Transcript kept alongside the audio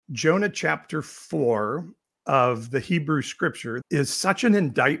Jonah chapter 4 of the Hebrew scripture is such an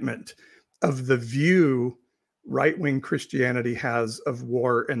indictment of the view right-wing Christianity has of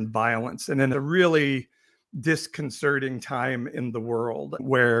war and violence. And in a really disconcerting time in the world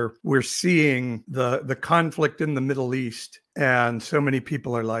where we're seeing the conflict in the Middle East, and so many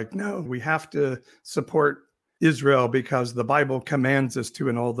people are like, no, we have to support Israel because the Bible commands us to,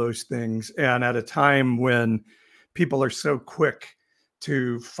 and all those things. And at a time when people are so quick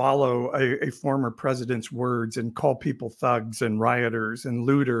to follow a former president's words and call people thugs and rioters and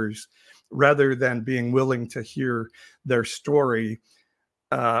looters, rather than being willing to hear their story,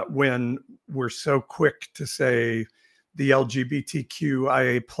 when we're so quick to say the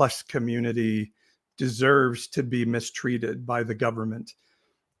LGBTQIA plus community deserves to be mistreated by the government.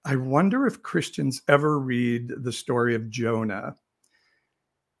 I wonder if Christians ever read the story of Jonah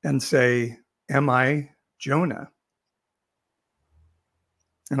and say, am I Jonah?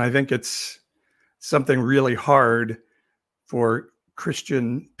 And I think it's something really hard for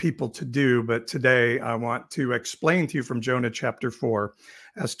Christian people to do. But today I want to explain to you from Jonah chapter 4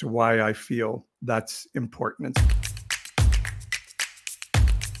 as to why I feel that's important.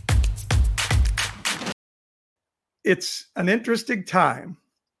 It's an interesting time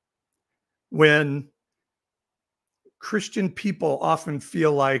when Christian people often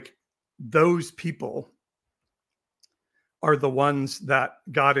feel like those people are the ones that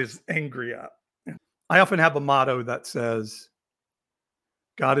God is angry at. I often have a motto that says,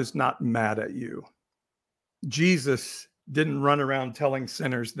 God is not mad at you. Jesus didn't run around telling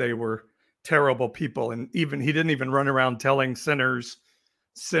sinners they were terrible people. And he didn't even run around telling sinners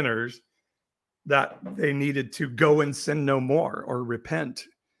that they needed to go and sin no more or repent.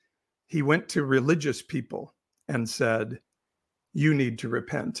 He went to religious people and said, you need to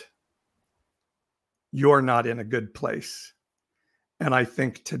repent. You're not in a good place. And I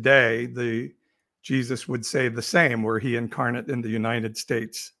think today Jesus would say the same were he incarnate in the United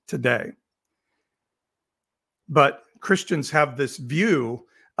States today. But Christians have this view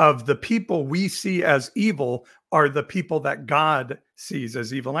of the people we see as evil are the people that God sees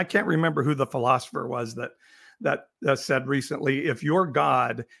as evil. And I can't remember who the philosopher was that said recently, if your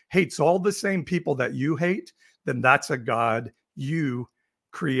God hates all the same people that you hate, then that's a God you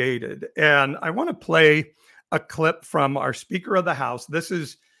created. And I want to play a clip from our Speaker of the House. This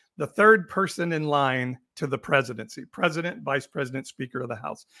is the third person in line to the presidency, President, Vice President, Speaker of the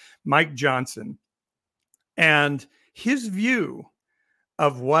House, Mike Johnson. And his view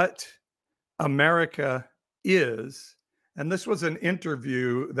of what America is, and this was an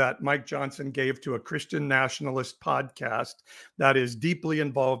interview that Mike Johnson gave to a Christian nationalist podcast that is deeply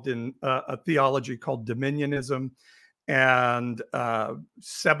involved in a theology called dominionism and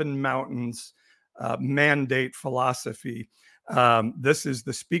Seven Mountains mandate philosophy. This is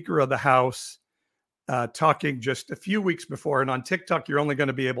the Speaker of the House talking just a few weeks before. And on TikTok, you're only going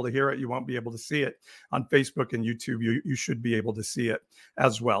to be able to hear it. You won't be able to see it. On Facebook and YouTube, you should be able to see it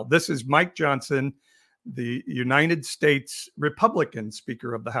as well. This is Mike Johnson, the United States Republican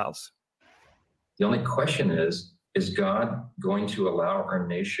Speaker of the House. The only question is God going to allow our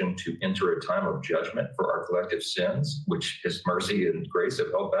nation to enter a time of judgment for our collective sins, which his mercy and grace have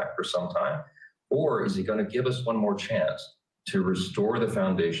held back for some time? Or is he going to give us one more chance to restore the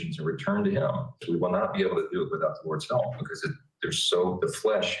foundations and return to him? We will not be able to do it without the Lord's help, because the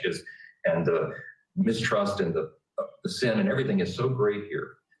flesh is, and the mistrust and the sin and everything is so great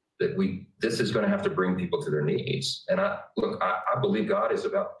here that this is going to have to bring people to their knees. And I believe God is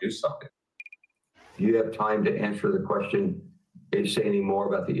about to do something. Do you have time to answer the question, say any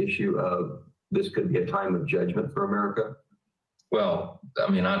more about the issue of this could be a time of judgment for America? Well, I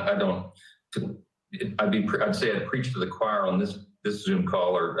mean, I don't. I'd say I'd preach to the choir on this Zoom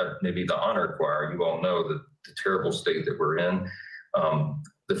call, or maybe the honor choir. You all know the terrible state that we're in.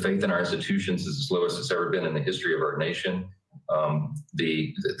 The faith in our institutions is as low as it's ever been in the history of our nation.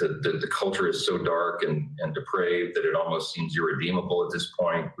 The culture is so dark and depraved that it almost seems irredeemable at this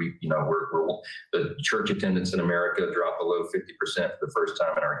point. The church attendance in America dropped below 50% for the first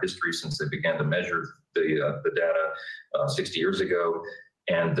time in our history since they began to measure the data 60 years ago,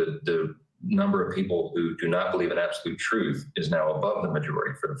 and the number of people who do not believe in absolute truth is now above the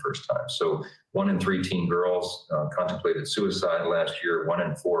majority for the first time. So 1 in 3 teen girls contemplated suicide last year. 1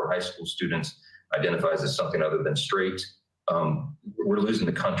 in 4 high school students identifies as something other than straight. We're losing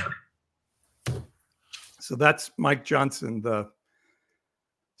the country. So that's Mike Johnson, the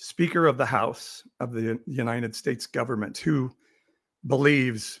Speaker of the House of the United States government, who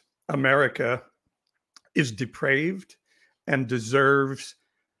believes America is depraved and deserves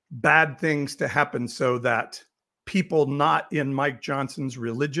bad things to happen so that people not in Mike Johnson's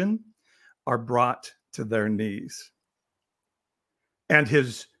religion are brought to their knees. And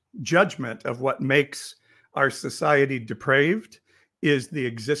his judgment of what makes our society depraved is the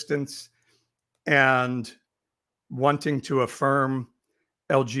existence and wanting to affirm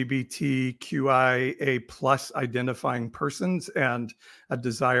LGBTQIA plus identifying persons and a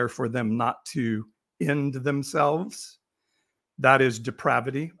desire for them not to end themselves. That is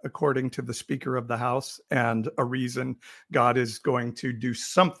depravity, according to the Speaker of the House, and a reason God is going to do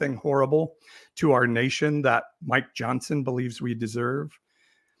something horrible to our nation that Mike Johnson believes we deserve.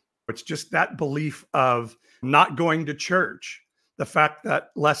 It's just that belief of not going to church. The fact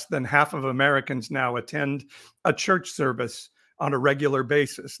that less than half of Americans now attend a church service on a regular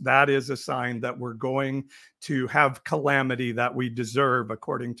basis, that is a sign that we're going to have calamity that we deserve,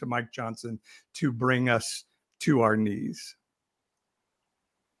 according to Mike Johnson, to bring us to our knees.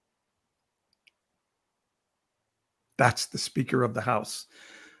 That's the Speaker of the House,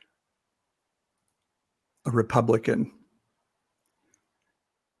 a Republican.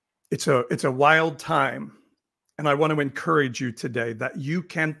 It's a wild time, and I want to encourage you today that you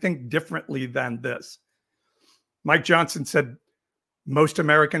can think differently than this. Mike Johnson said most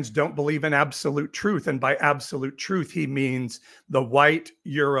Americans don't believe in absolute truth, and by absolute truth, he means the white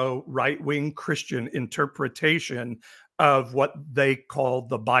Euro right-wing Christian interpretation of what they call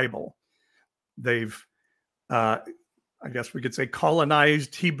the Bible. They've I guess we could say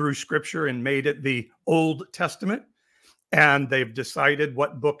colonized Hebrew scripture and made it the Old Testament. And they've decided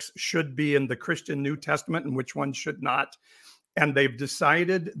what books should be in the Christian New Testament and which ones should not. And they've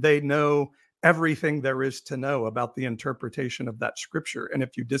decided they know everything there is to know about the interpretation of that scripture. And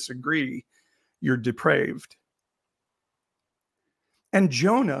if you disagree, you're depraved. And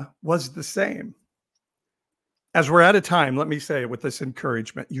Jonah was the same. As we're out of time, let me say with this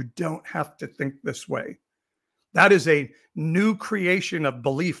encouragement, you don't have to think this way. That is a new creation of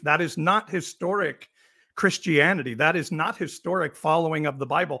belief. That is not historic Christianity. That is not historic following of the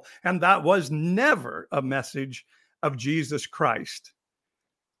Bible. And that was never a message of Jesus Christ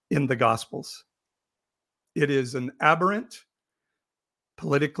in the Gospels. It is an aberrant,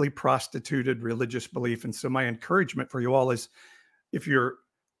 politically prostituted religious belief. And so my encouragement for you all is, if you're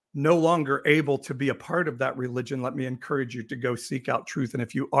no longer able to be a part of that religion, let me encourage you to go seek out truth. And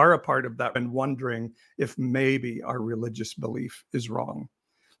if you are a part of that and wondering if maybe our religious belief is wrong,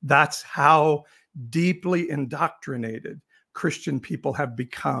 that's how deeply indoctrinated Christian people have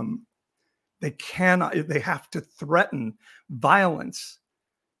become. They have to threaten violence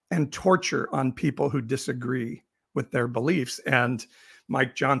and torture on people who disagree with their beliefs. And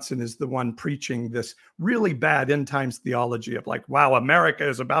Mike Johnson is the one preaching this really bad end times theology of like, wow, America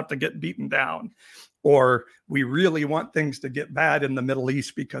is about to get beaten down, or we really want things to get bad in the Middle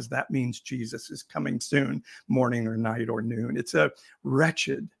East because that means Jesus is coming soon, morning or night or noon. It's a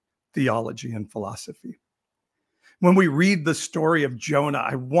wretched theology and philosophy. When we read the story of Jonah,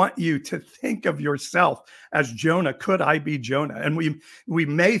 I want you to think of yourself as Jonah. Could I be Jonah? And we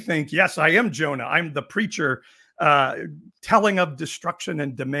may think, yes, I am Jonah. I'm the preacher telling of destruction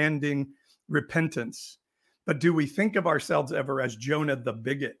and demanding repentance. But do we think of ourselves ever as Jonah the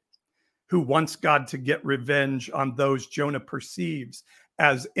bigot, who wants God to get revenge on those Jonah perceives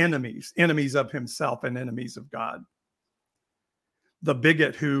as enemies of himself and enemies of God? The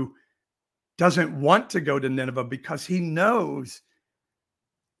bigot who doesn't want to go to Nineveh because he knows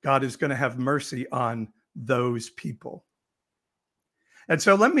God is going to have mercy on those people. And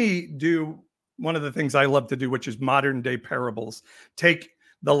so let me do one of the things I love to do, which is modern day parables. Take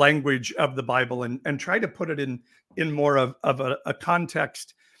the language of the Bible and try to put it in more of a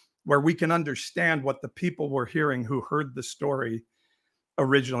context where we can understand what the people were hearing who heard the story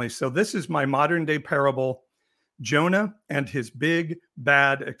originally. So this is my modern day parable, Jonah and his big,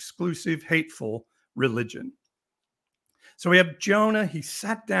 bad, exclusive, hateful religion. So we have Jonah. He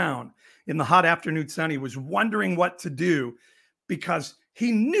sat down in the hot afternoon sun. He was wondering what to do because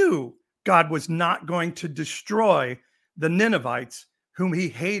he knew God was not going to destroy the Ninevites whom he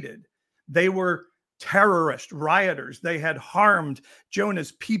hated. They were terrorist rioters. They had harmed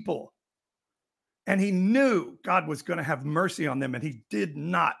Jonah's people. And he knew God was going to have mercy on them, and he did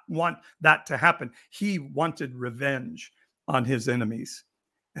not want that to happen. He wanted revenge on his enemies,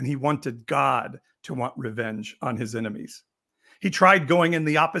 and he wanted God to want revenge on his enemies. He tried going in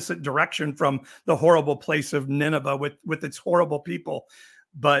the opposite direction from the horrible place of Nineveh with its horrible people,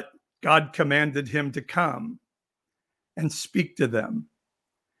 but God commanded him to come and speak to them.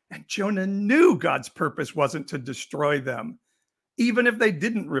 And Jonah knew God's purpose wasn't to destroy them, even if they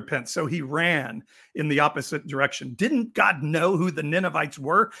didn't repent. So he ran in the opposite direction. Didn't God know who the Ninevites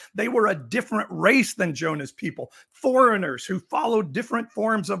were? They were a different race than Jonah's people, foreigners who followed different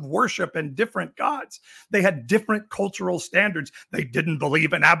forms of worship and different gods. They had different cultural standards. They didn't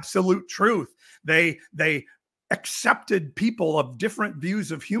believe in absolute truth. They accepted people of different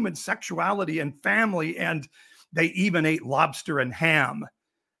views of human sexuality and family, and they even ate lobster and ham.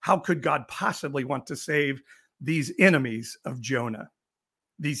 How could God possibly want to save these enemies of Jonah?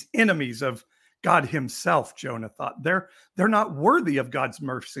 These enemies of God himself, Jonah thought. They're not worthy of God's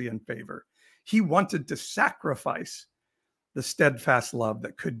mercy and favor. He wanted to sacrifice the steadfast love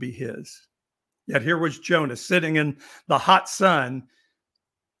that could be his. Yet here was Jonah sitting in the hot sun,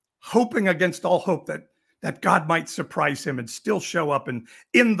 hoping against all hope that God might surprise him and still show up and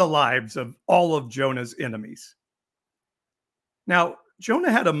in the lives of all of Jonah's enemies. Now,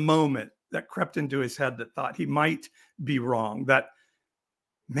 Jonah had a moment that crept into his head that thought he might be wrong, that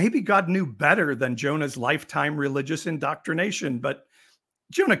maybe God knew better than Jonah's lifetime religious indoctrination. But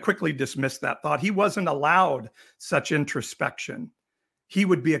Jonah quickly dismissed that thought. He wasn't allowed such introspection. He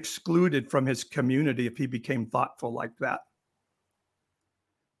would be excluded from his community if he became thoughtful like that.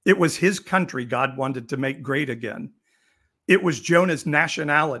 It was his country God wanted to make great again. It was Jonah's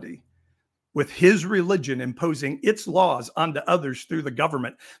nationality, with his religion imposing its laws onto others through the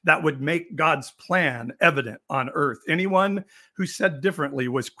government, that would make God's plan evident on earth. Anyone who said differently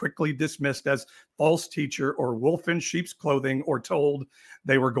was quickly dismissed as false teacher or wolf in sheep's clothing, or told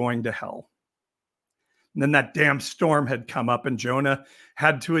they were going to hell. And then that damn storm had come up, and Jonah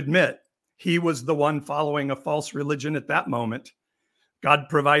had to admit he was the one following a false religion at that moment. God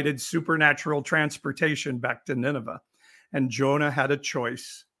provided supernatural transportation back to Nineveh, and Jonah had a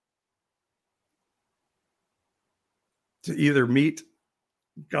choice to either meet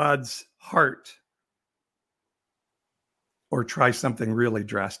God's heart or try something really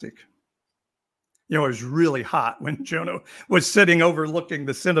drastic. You know, it was really hot when Jonah was sitting overlooking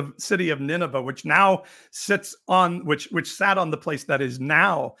the city of Nineveh, which now sits on, which sat on the place that is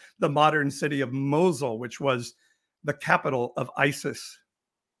now the modern city of Mosul, which was the capital of ISIS.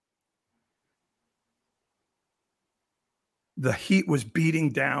 The heat was beating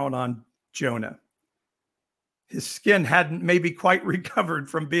down on Jonah. His skin hadn't maybe quite recovered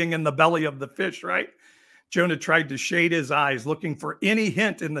from being in the belly of the fish, right? Jonah tried to shade his eyes, looking for any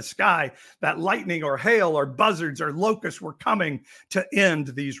hint in the sky that lightning or hail or buzzards or locusts were coming to end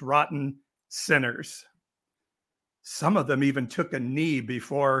these rotten sinners. Some of them even took a knee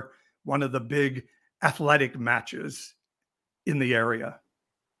before one of the big athletic matches in the area.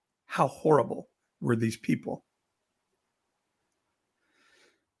 How horrible were these people?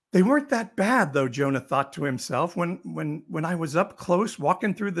 They weren't that bad, though, Jonah thought to himself. When I was up close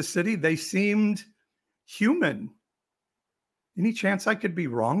walking through the city, they seemed human. Any chance I could be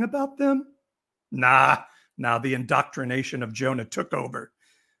wrong about them? Nah, the indoctrination of Jonah took over.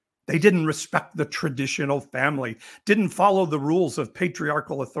 They didn't respect the traditional family, didn't follow the rules of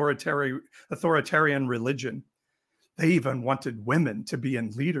patriarchal authoritarian religion. They even wanted women to be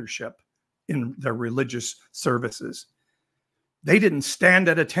in leadership in their religious services. They didn't stand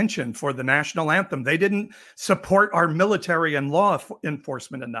at attention for the national anthem. They didn't support our military and law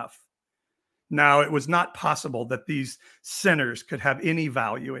enforcement enough. Now, it was not possible that these sinners could have any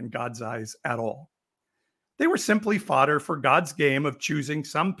value in God's eyes at all. They were simply fodder for God's game of choosing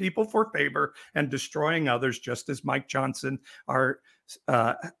some people for favor and destroying others, just as Mike Johnson, our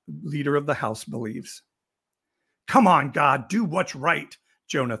leader of the House, believes. Come on, God, do what's right,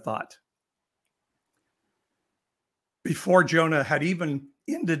 Jonah thought. Before Jonah had even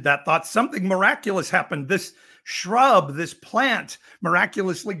ended that thought, something miraculous happened. This shrub, this plant,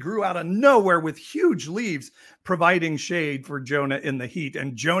 miraculously grew out of nowhere with huge leaves, providing shade for Jonah in the heat.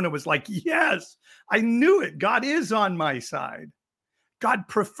 And Jonah was like, yes, I knew it. God is on my side. God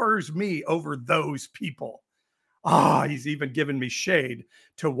prefers me over those people. He's even given me shade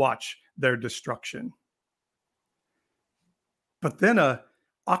to watch their destruction. But then an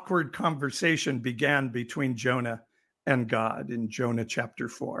awkward conversation began between Jonah and God in Jonah chapter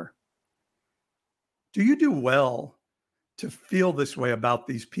 4. Do you do well to feel this way about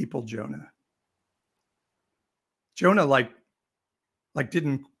these people, Jonah? Jonah like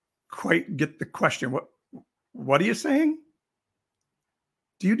didn't quite get the question. What are you saying?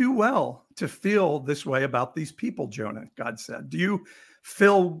 Do you do well to feel this way about these people, Jonah? God said. Do you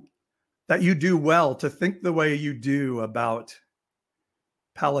feel that you do well to think the way you do about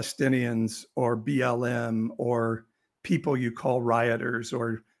Palestinians or BLM or people you call rioters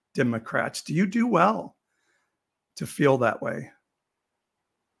or Democrats? Do you do well to feel that way?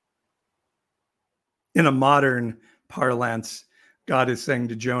 In a modern parlance, God is saying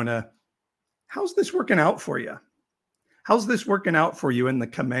to Jonah, how's this working out for you? How's this working out for you in the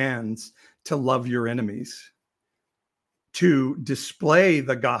commands to love your enemies, to display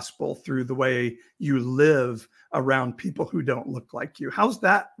the gospel through the way you live around people who don't look like you? How's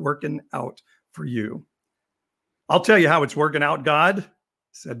that working out for you? I'll tell you how it's working out, God,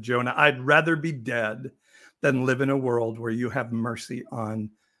 said Jonah. I'd rather be dead than live in a world where you have mercy on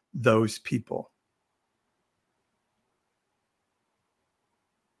those people.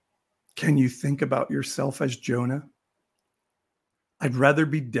 Can you think about yourself as Jonah? I'd rather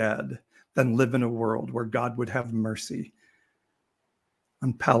be dead than live in a world where God would have mercy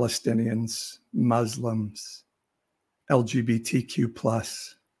on Palestinians, Muslims,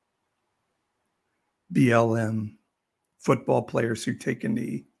 LGBTQ+, BLM, football players who take a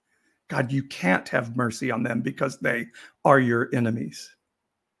knee. God, you can't have mercy on them because they are your enemies.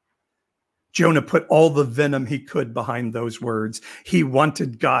 Jonah put all the venom he could behind those words. He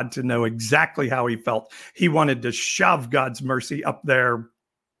wanted God to know exactly how he felt. He wanted to shove God's mercy up there.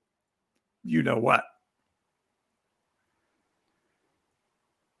 You know what?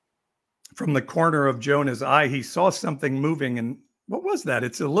 From the corner of Jonah's eye, he saw something moving. And what was that?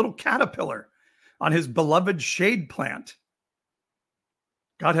 It's a little caterpillar on his beloved shade plant.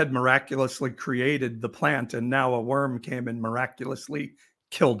 God had miraculously created the plant, and now a worm came and miraculously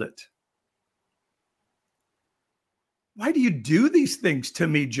killed it. Why do you do these things to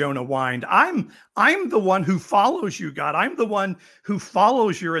me? Jonah whined. I'm the one who follows you, God. I'm the one who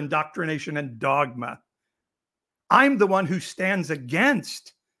follows your indoctrination and dogma. I'm the one who stands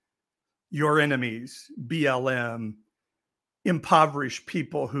against your enemies, BLM, impoverished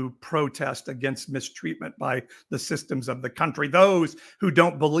people who protest against mistreatment by the systems of the country, those who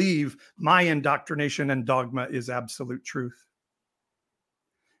don't believe my indoctrination and dogma is absolute truth.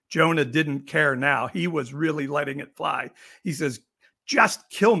 Jonah didn't care now. He was really letting it fly. He says, just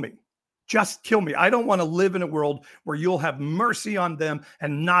kill me. Just kill me. I don't want to live in a world where you'll have mercy on them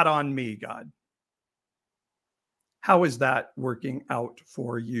and not on me, God. How is that working out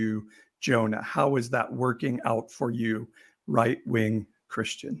for you, Jonah? How is that working out for you, right-wing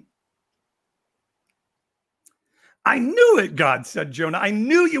Christian? I knew it, God said, Jonah. I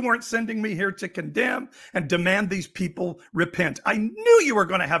knew you weren't sending me here to condemn and demand these people repent. I knew you were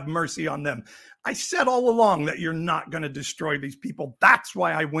going to have mercy on them. I said all along that you're not going to destroy these people. That's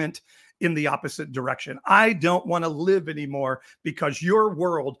why I went in the opposite direction. I don't want to live anymore because your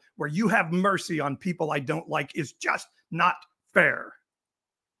world where you have mercy on people I don't like is just not fair.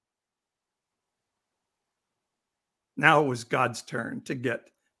 Now it was God's turn to get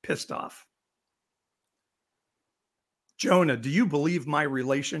pissed off. Jonah, do you believe my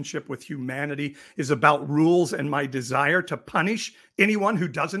relationship with humanity is about rules and my desire to punish anyone who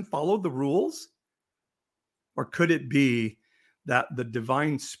doesn't follow the rules? Or could it be that the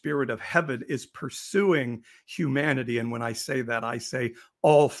divine spirit of heaven is pursuing humanity? And when I say that, I say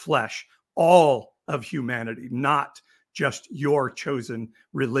all flesh, all of humanity, not just your chosen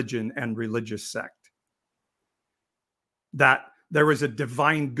religion and religious sect. That there is a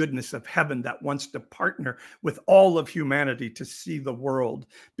divine goodness of heaven that wants to partner with all of humanity to see the world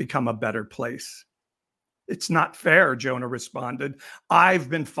become a better place. It's not fair, Jonah responded. I've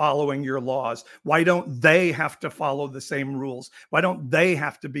been following your laws. Why don't they have to follow the same rules? Why don't they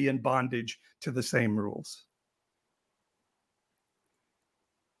have to be in bondage to the same rules?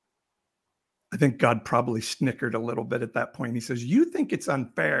 I think God probably snickered a little bit at that point. He says, you think it's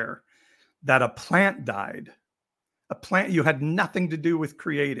unfair that a plant died, a plant you had nothing to do with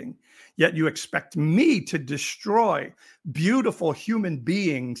creating, yet you expect me to destroy beautiful human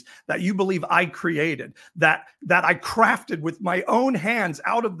beings that you believe I created, that I crafted with my own hands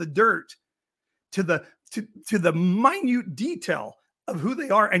out of the dirt to the minute detail of who they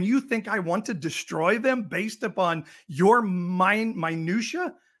are, and you think I want to destroy them based upon your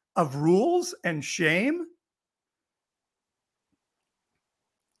minutia of rules and shame?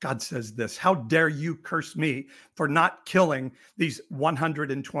 God says this, how dare you curse me for not killing these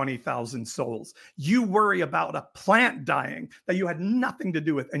 120,000 souls? You worry about a plant dying that you had nothing to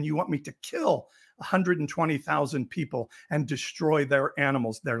do with, and you want me to kill 120,000 people and destroy their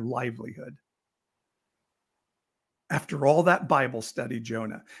animals, their livelihood. After all that Bible study,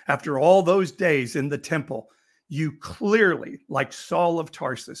 Jonah, after all those days in the temple, you clearly, like Saul of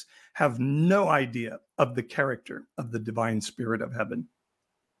Tarsus, have no idea of the character of the divine spirit of heaven.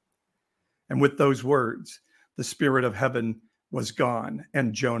 And with those words, the spirit of heaven was gone,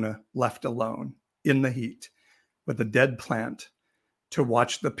 and Jonah left alone in the heat with a dead plant to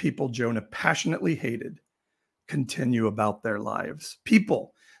watch the people Jonah passionately hated continue about their lives.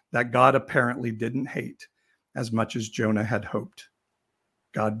 People that God apparently didn't hate as much as Jonah had hoped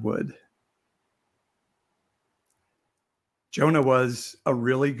God would. Jonah was a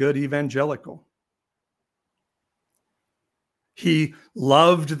really good evangelical. He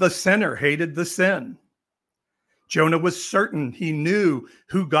loved the sinner, hated the sin. Jonah was certain he knew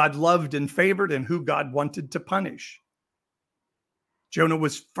who God loved and favored and who God wanted to punish. Jonah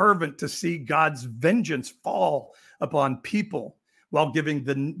was fervent to see God's vengeance fall upon people while giving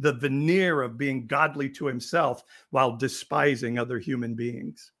the veneer of being godly to himself while despising other human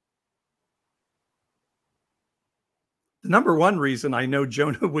beings. The number one reason I know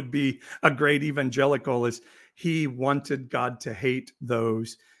Jonah would be a great evangelical is he wanted God to hate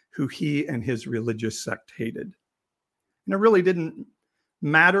those who he and his religious sect hated. And it really didn't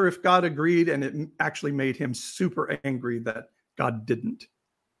matter if God agreed, and it actually made him super angry that God didn't.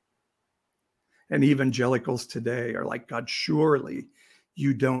 And evangelicals today are like, God, surely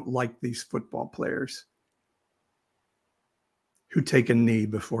you don't like these football players who take a knee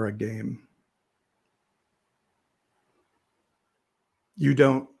before a game. You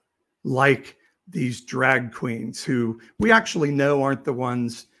don't like these drag queens who we actually know aren't the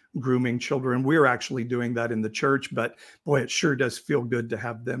ones grooming children. We're actually doing that in the church, but boy, it sure does feel good to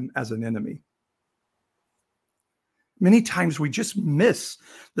have them as an enemy. Many times we just miss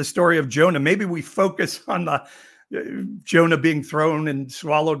the story of Jonah. Maybe we focus on the Jonah being thrown and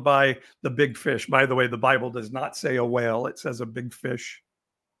swallowed by the big fish. By the way, the Bible does not say a whale. It says a big fish.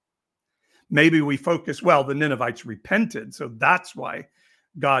 Maybe we focus, well, the Ninevites repented, so that's why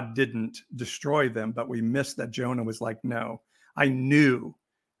God didn't destroy them. But we missed that Jonah was like, no, I knew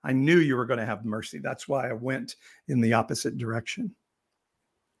you were going to have mercy. That's why I went in the opposite direction.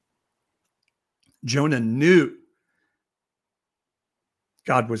 Jonah knew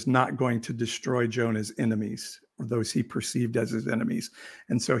God was not going to destroy Jonah's enemies or those he perceived as his enemies.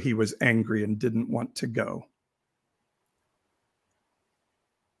 And so he was angry and didn't want to go.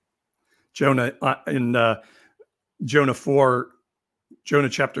 Jonah in Jonah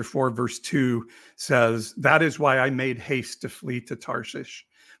chapter 4, verse 2 says, "That is why I made haste to flee to Tarshish,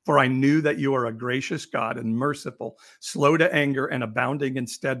 for I knew that you are a gracious God and merciful, slow to anger and abounding in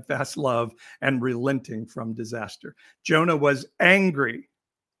steadfast love and relenting from disaster." Jonah was angry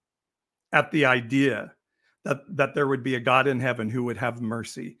at the idea that there would be a God in heaven who would have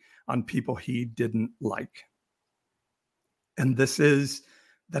mercy on people he didn't like. And this is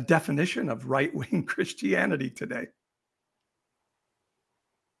the definition of right-wing Christianity today.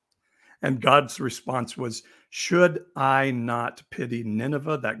 And God's response was, should I not pity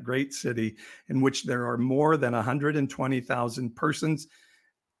Nineveh, that great city in which there are more than 120,000 persons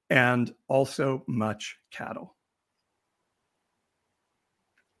and also much cattle?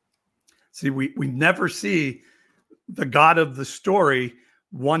 See, we never see the God of the story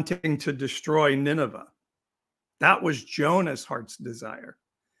wanting to destroy Nineveh. That was Jonah's heart's desire.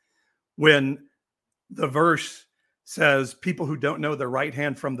 When the verse says people who don't know their right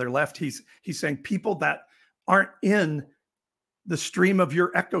hand from their left, he's saying people that aren't in the stream of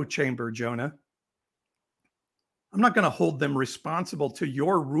your echo chamber, Jonah. I'm not going to hold them responsible to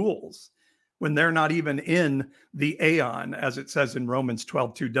your rules when they're not even in the aeon, as it says in Romans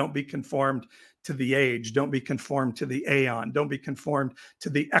 12:2. Don't be conformed to the age. Don't be conformed to the aeon. Don't be conformed to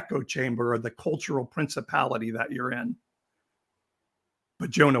the echo chamber or the cultural principality that you're in. But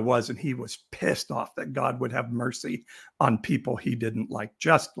Jonah was, and he was pissed off that God would have mercy on people he didn't like,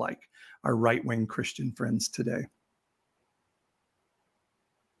 just like our right-wing Christian friends today.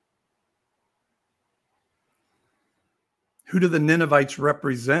 Who do the Ninevites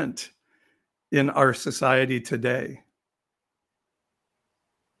represent in our society today?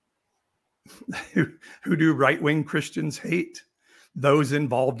 Who do right-wing Christians hate? Those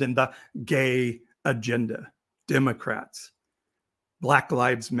involved in the gay agenda, Democrats, Black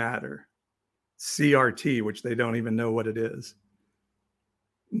Lives Matter, CRT, which they don't even know what it is,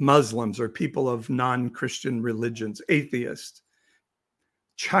 Muslims or people of non-Christian religions, atheists,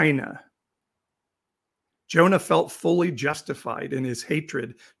 China. Jonah felt fully justified in his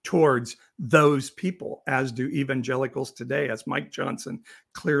hatred towards those people, as do evangelicals today, as Mike Johnson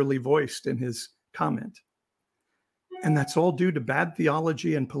clearly voiced in his comment. And that's all due to bad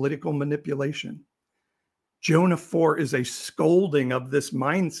theology and political manipulation. Jonah 4 is a scolding of this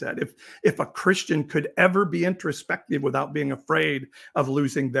mindset. If a Christian could ever be introspective without being afraid of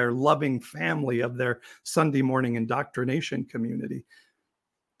losing their loving family, of their Sunday morning indoctrination community,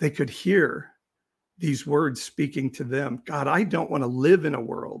 they could hear these words speaking to them. God, I don't want to live in a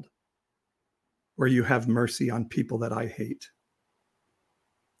world where you have mercy on people that I hate.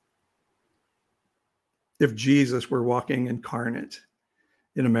 If Jesus were walking incarnate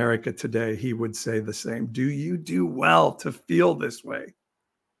in America today, he would say the same. Do you do well to feel this way?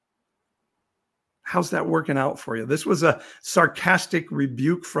 How's that working out for you? This was a sarcastic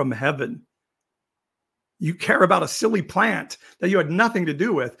rebuke from heaven. You care about a silly plant that you had nothing to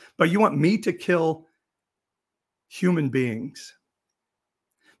do with, but you want me to kill human beings.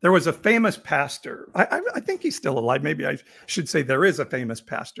 There was a famous pastor. I think he's still alive. Maybe I should say there is a famous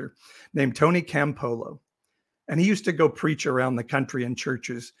pastor named Tony Campolo. And he used to go preach around the country in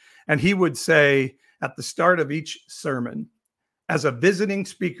churches. And he would say at the start of each sermon, as a visiting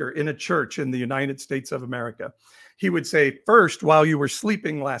speaker in a church in the United States of America, he would say, first, while you were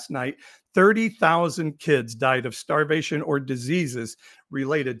sleeping last night, 30,000 kids died of starvation or diseases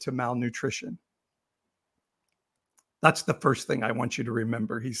related to malnutrition. That's the first thing I want you to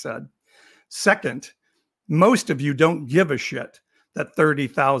remember, he said. Second, most of you don't give a shit that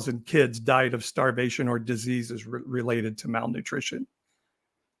 30,000 kids died of starvation or diseases related to malnutrition.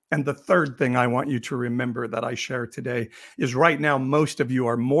 And the third thing I want you to remember that I share today is right now, most of you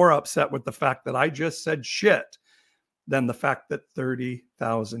are more upset with the fact that I just said shit than the fact that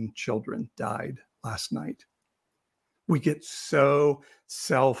 30,000 children died last night. We get so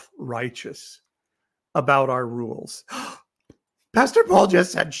self-righteous about our rules. Pastor Paul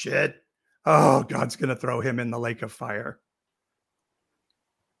just said shit. Oh, God's going to throw him in the lake of fire.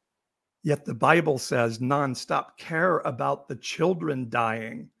 Yet the Bible says nonstop care about the children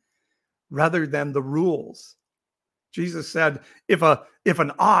dying rather than the rules. Jesus said, if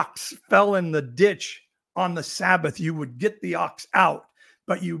an ox fell in the ditch on the Sabbath, you would get the ox out,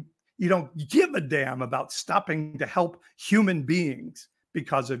 but you don't give a damn about stopping to help human beings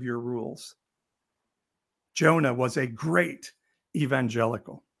because of your rules. Jonah was a great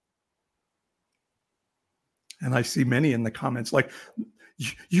evangelical. And I see many in the comments like,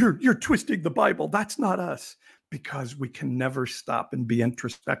 you're twisting the Bible. That's not us. Because we can never stop and be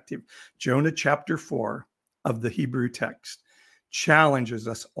introspective. Jonah chapter 4 of the Hebrew text challenges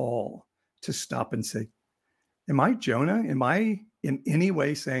us all to stop and say, am I Jonah? Am I in any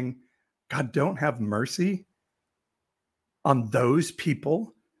way saying, God, don't have mercy on those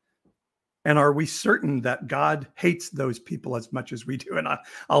people? And are we certain that God hates those people as much as we do? And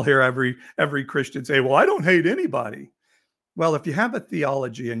I'll hear every Christian say, well, I don't hate anybody. Well, if you have a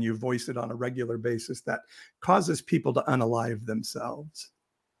theology and you voice it on a regular basis, that causes people to unalive themselves.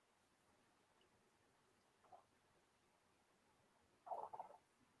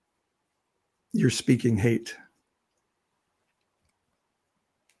 You're speaking hate.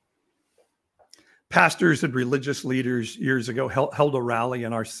 Pastors and religious leaders years ago held a rally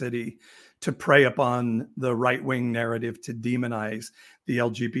in our city to prey upon the right-wing narrative to demonize the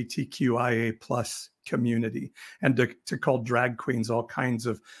LGBTQIA plus community and to call drag queens all kinds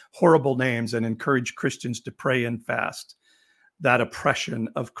of horrible names and encourage Christians to pray and fast. That oppression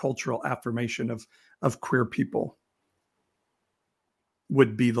of cultural affirmation of queer people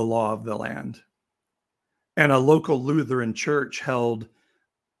would be the law of the land. And a local Lutheran church held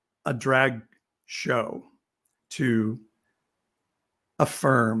a drag show to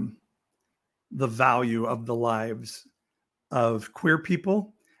affirm the value of the lives of queer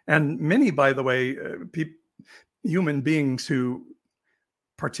people. And many, by the way, human beings who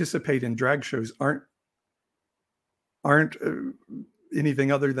participate in drag shows aren't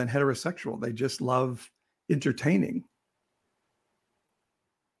anything other than heterosexual. They just love entertaining.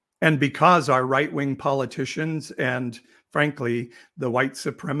 And because our right-wing politicians and, frankly, the white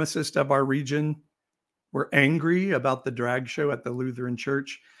supremacists of our region were angry about the drag show at the Lutheran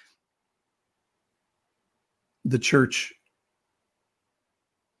church, the church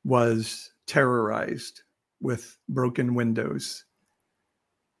was terrorized with broken windows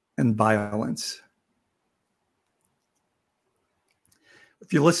and violence.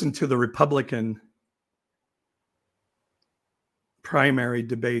 If you listen to the Republican primary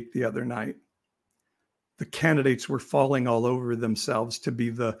debate the other night, the candidates were falling all over themselves to be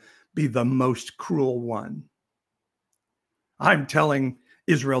the most cruel one. I'm telling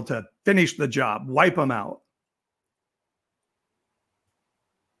Israel to finish the job, wipe them out.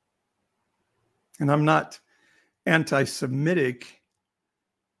 And I'm not anti-Semitic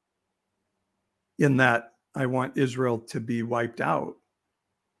in that I want Israel to be wiped out.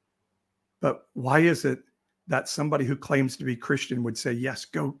 But why is it that somebody who claims to be Christian would say, yes,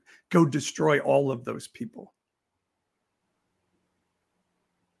 go destroy all of those people?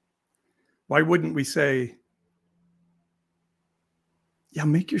 Why wouldn't we say, yeah,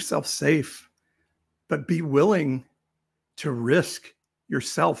 make yourself safe, but be willing to risk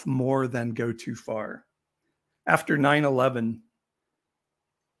yourself more than go too far? After 9/11,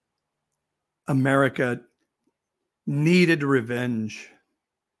 America needed revenge.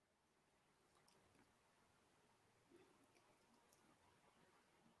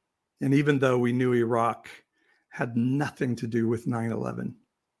 And even though we knew Iraq had nothing to do with 9/11,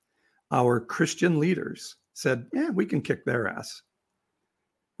 our Christian leaders said, yeah, we can kick their ass.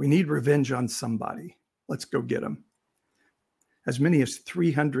 We need revenge on somebody. Let's go get them. As many as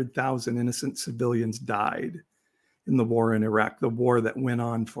 300,000 innocent civilians died in the war in Iraq, the war that went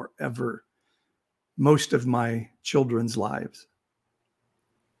on forever, most of my children's lives.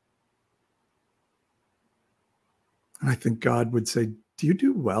 And I think God would say, do you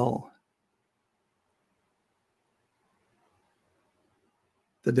do well?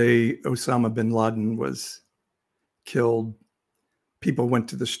 The day Osama bin Laden was killed, people went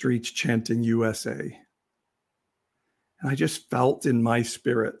to the streets chanting USA. And I just felt in my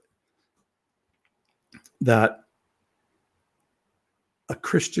spirit that a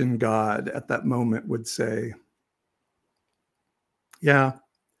Christian God at that moment would say, yeah,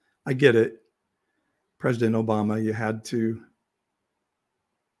 I get it. President Obama, you had to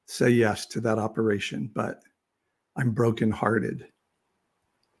say yes to that operation, but I'm brokenhearted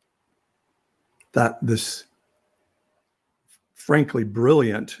that this frankly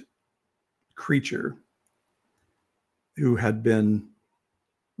brilliant creature who had been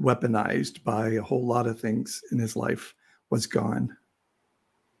weaponized by a whole lot of things in his life was gone.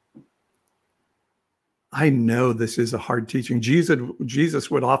 I know this is a hard teaching.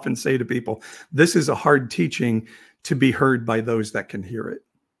 Jesus would often say to people, this is a hard teaching to be heard by those that can hear it.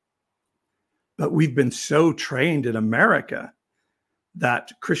 But we've been so trained in America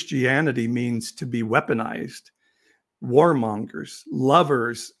that Christianity means to be weaponized, warmongers,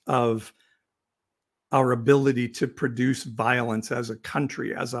 lovers of our ability to produce violence as a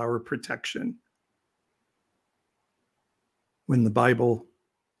country, as our protection. When the Bible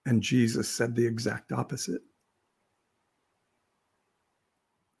and Jesus said the exact opposite.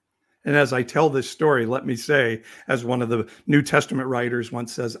 And as I tell this story, let me say, as one of the New Testament writers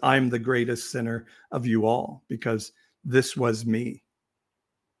once says, I'm the greatest sinner of you all, because this was me.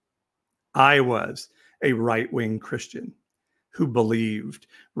 I was a right-wing Christian who believed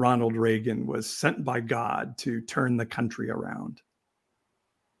Ronald Reagan was sent by God to turn the country around.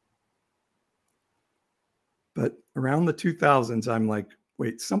 But around the 2000s, I'm like,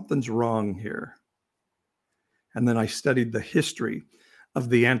 wait, something's wrong here. And then I studied the history of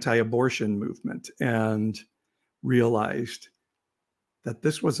the anti-abortion movement and realized that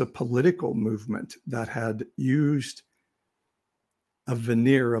this was a political movement that had used a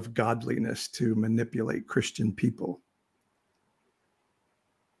veneer of godliness to manipulate Christian people.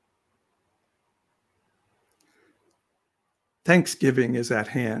 Thanksgiving is at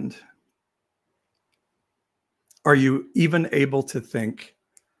hand. Are you even able to think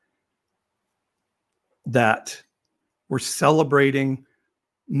that we're celebrating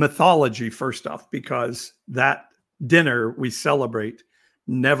mythology, first off, because that dinner we celebrate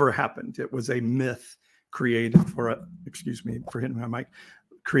never happened. It was a myth created for a, excuse me for hitting my mic,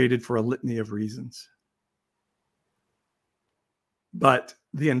 created for a litany of reasons. But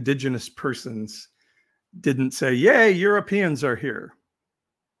the indigenous persons didn't say, yay, Europeans are here.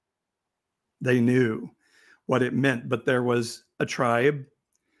 They knew what it meant, but there was a tribe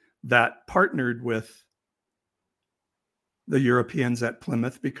that partnered with the Europeans at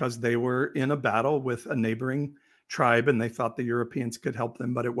Plymouth because they were in a battle with a neighboring tribe and they thought the Europeans could help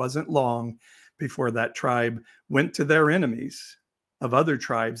them. But it wasn't long before that tribe went to their enemies of other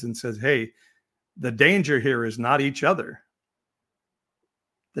tribes and says, hey, the danger here is not each other.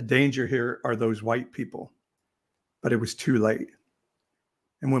 The danger here are those white people. But it was too late.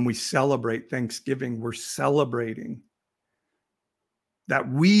 And when we celebrate Thanksgiving, we're celebrating that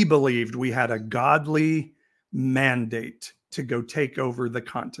we believed we had a godly mandate to go take over the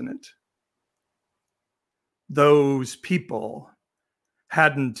continent. Those people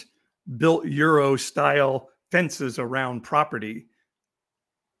hadn't built Euro-style fences around property.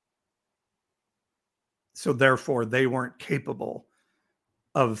 So therefore, they weren't capable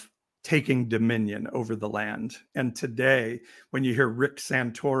of taking dominion over the land. And today, when you hear Rick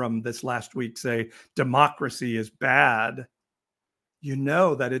Santorum this last week say democracy is bad, you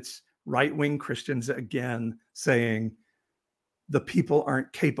know that it's right-wing Christians again saying the people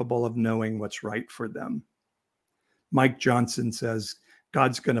aren't capable of knowing what's right for them. Mike Johnson says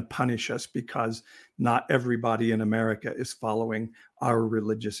God's going to punish us because not everybody in America is following our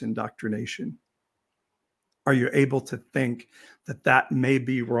religious indoctrination. Are you able to think that that may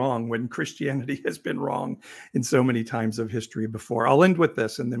be wrong when Christianity has been wrong in so many times of history before? I'll end with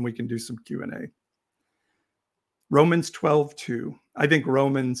this and then we can do some Q&A. Romans 12:2. I think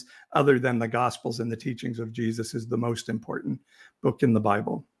Romans, other than the Gospels and the teachings of Jesus, is the most important book in the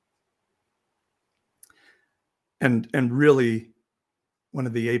Bible. And really, one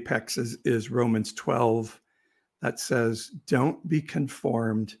of the apexes is Romans 12 that says, don't be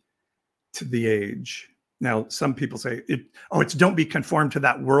conformed to the age. Now, some people say, it's don't be conformed to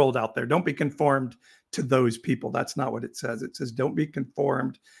that world out there. Don't be conformed to those people. That's not what it says. It says, don't be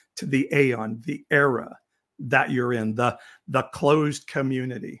conformed to the aeon, the era that you're in, the closed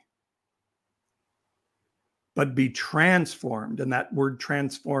community. But be transformed. And that word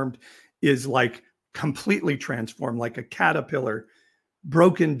transformed is like completely transformed, like a caterpillar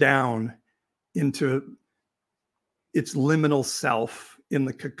broken down into its liminal self in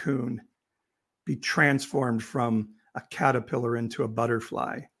the cocoon. Be transformed from a caterpillar into a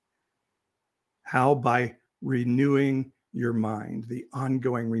butterfly. How? By renewing your mind, the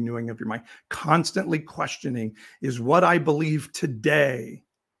ongoing renewing of your mind. Constantly questioning, is what I believe today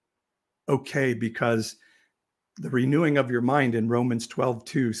okay? Because the renewing of your mind in Romans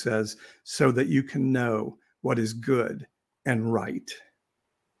 12:2 says, so that you can know what is good and right.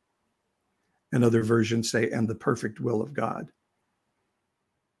 And other versions say, and the perfect will of God.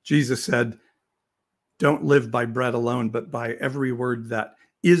 Jesus said, don't live by bread alone, but by every word that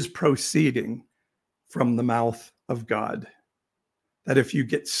is proceeding from the mouth of God. That if you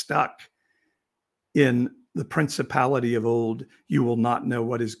get stuck in the principality of old, you will not know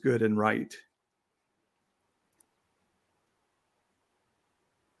what is good and right.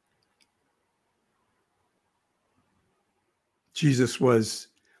 Jesus was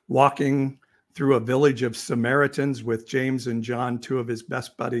walking through a village of Samaritans with James and John, two of his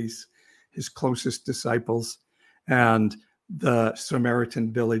best buddies, his closest disciples. And the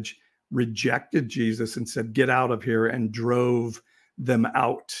Samaritan village rejected Jesus and said, get out of here, and drove them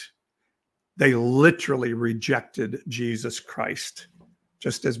out. They literally rejected Jesus Christ,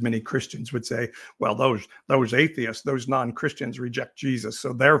 just as many Christians would say, well, those atheists, those non-Christians reject Jesus,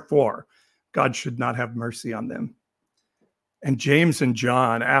 so therefore God should not have mercy on them. And James and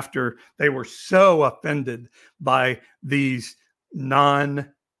John, after they were so offended by these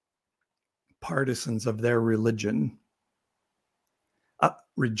non-partisans of their religion,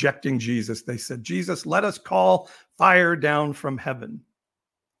 rejecting Jesus, they said, Jesus, let us call fire down from heaven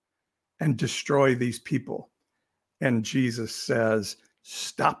and destroy these people. And Jesus says,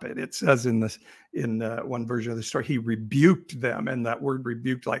 stop it. It says in one version of the story, he rebuked them. And that word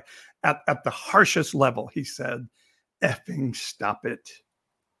rebuked, like at the harshest level, he said, effing stop it.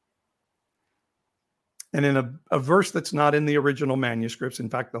 And in a verse that's not in the original manuscripts, in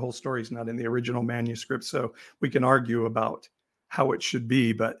fact, the whole story is not in the original manuscript, so we can argue about how it should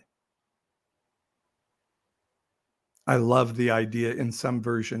be, but I love the idea in some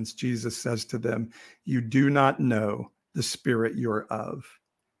versions, Jesus says to them, you do not know the spirit you're of.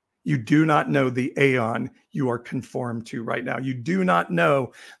 You do not know the aeon you are conformed to right now. You do not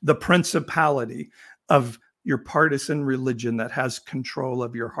know the principality of your partisan religion that has control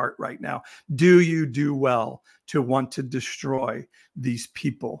of your heart right now. Do you do well to want to destroy these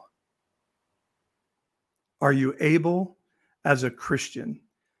people? Are you able, as a Christian,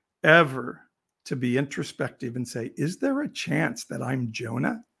 ever to be introspective and say, is there a chance that I'm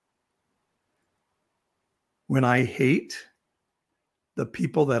Jonah? When I hate the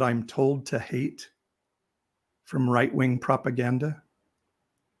people that I'm told to hate from right-wing propaganda,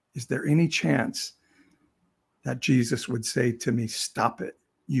 is there any chance that Jesus would say to me, stop it.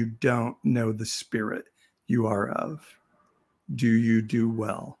 You don't know the spirit you are of. Do you do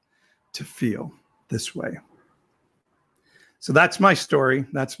well to feel this way? So that's my story.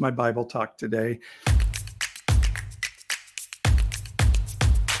 That's my Bible talk today.